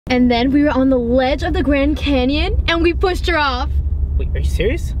And then we were on the ledge of the Grand Canyon and we pushed her off. Wait, are you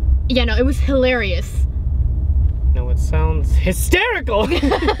serious? Yeah, no, it was hilarious. No, it sounds hysterical.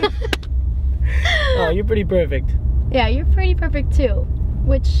 Oh, you're pretty perfect. Yeah, you're pretty perfect too,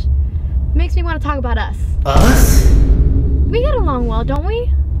 which makes me want to talk about us. Us? We get along well, don't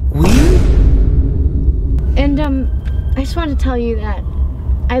we? We? And I just wanted to tell you that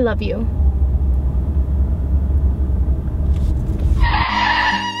I love you.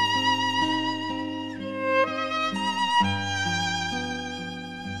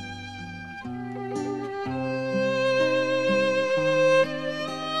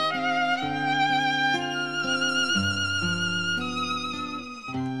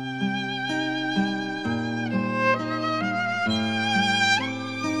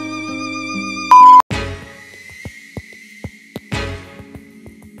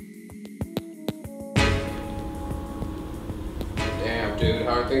 Damn, dude,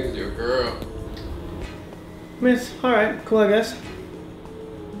 how are things with your girl? Miss, alright, cool, I guess.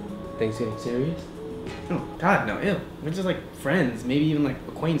 Things getting serious? Oh, God, no, ew. We're just like friends, maybe even like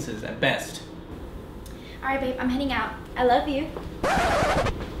acquaintances at best. Alright, babe, I'm heading out. I love you.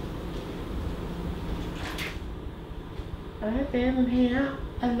 Alright, babe, I'm heading out.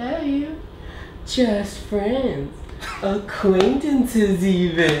 I love you. Just friends. Acquaintances,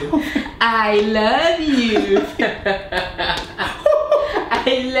 even. I love you. I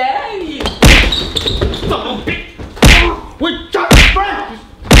love you. We're just friends!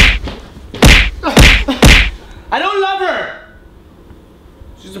 I don't love her!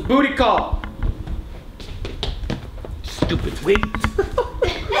 She's a booty call. Stupid wig.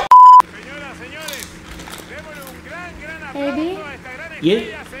 Baby?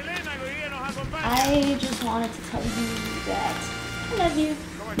 Yeah? I just wanted to tell you that I love you.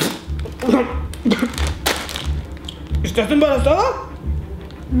 ¿Estás embarazada?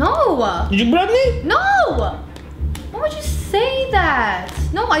 No! Did you blood me? No! Why would you say that?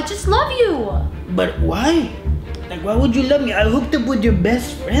 No, I just love you. But why? Like, why would you love me? I hooked up with your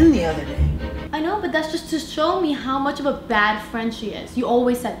best friend the other day. I know, but that's just to show me how much of a bad friend she is. You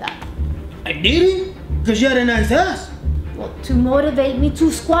always said that. I did it? Because you had a nice ass. Well, to motivate me to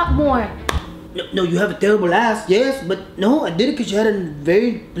squat more. No, you have a terrible ass, yes, but no, I did it because you had a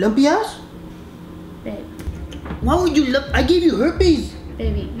very plumpy ass. Babe, Why would you love? I gave you herpes.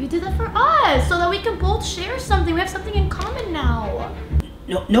 baby, you did that for us so that we can both share something. We have something in common now.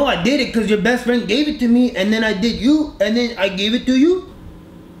 No, I did it because your best friend gave it to me, and then I did you, and then I gave it to you.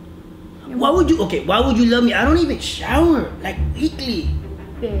 Why would you? Okay, why would you love me? I don't even shower like weekly.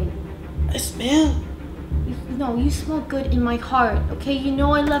 Babe, I smell. no, you smell good in my heart, okay? You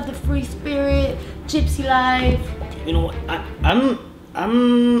know I love the free spirit, gypsy life. You know what?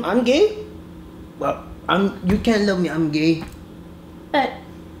 I'm gay. Well, You can't love me. I'm gay. But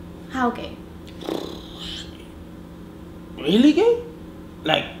how gay? Really gay?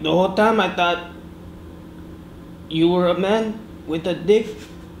 Like the whole time I thought you were a man with a dick.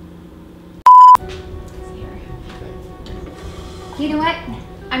 You know what?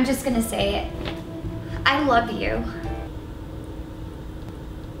 I'm just gonna say it. I love you.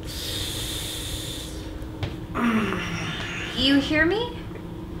 You hear me?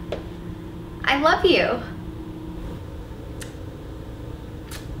 I love you.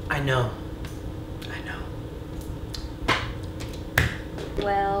 I know.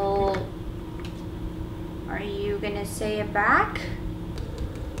 Well, are you gonna say it back?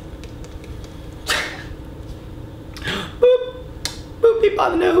 Boop. Boop, beep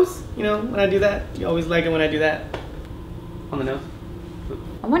on the nose. You know, when I do that. You always like it when I do that. On the nose.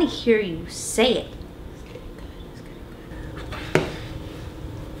 I wanna hear you say it.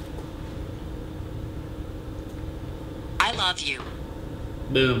 I love you.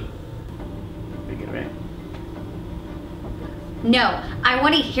 Boom. Pretty good, right? No, I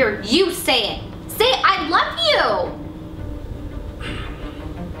wanna hear you say it. Say it, I love you!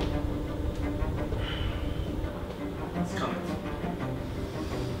 It's coming.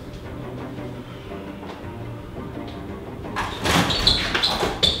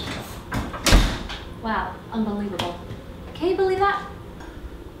 Wow, unbelievable. Can you believe that?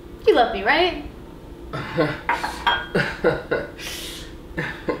 You love me, right?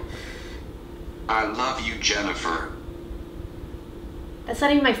 I love you, Jennifer. That's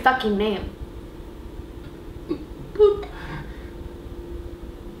not even my fucking name. Boop.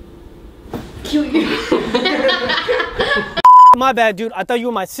 Cute. My bad, dude. I thought you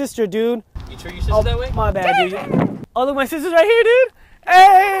were my sister, dude. You treat your sister that way? My bad, dude. Oh, look, my sister's right here, dude.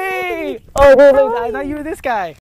 Hey! Oh, wait, I thought you were this guy.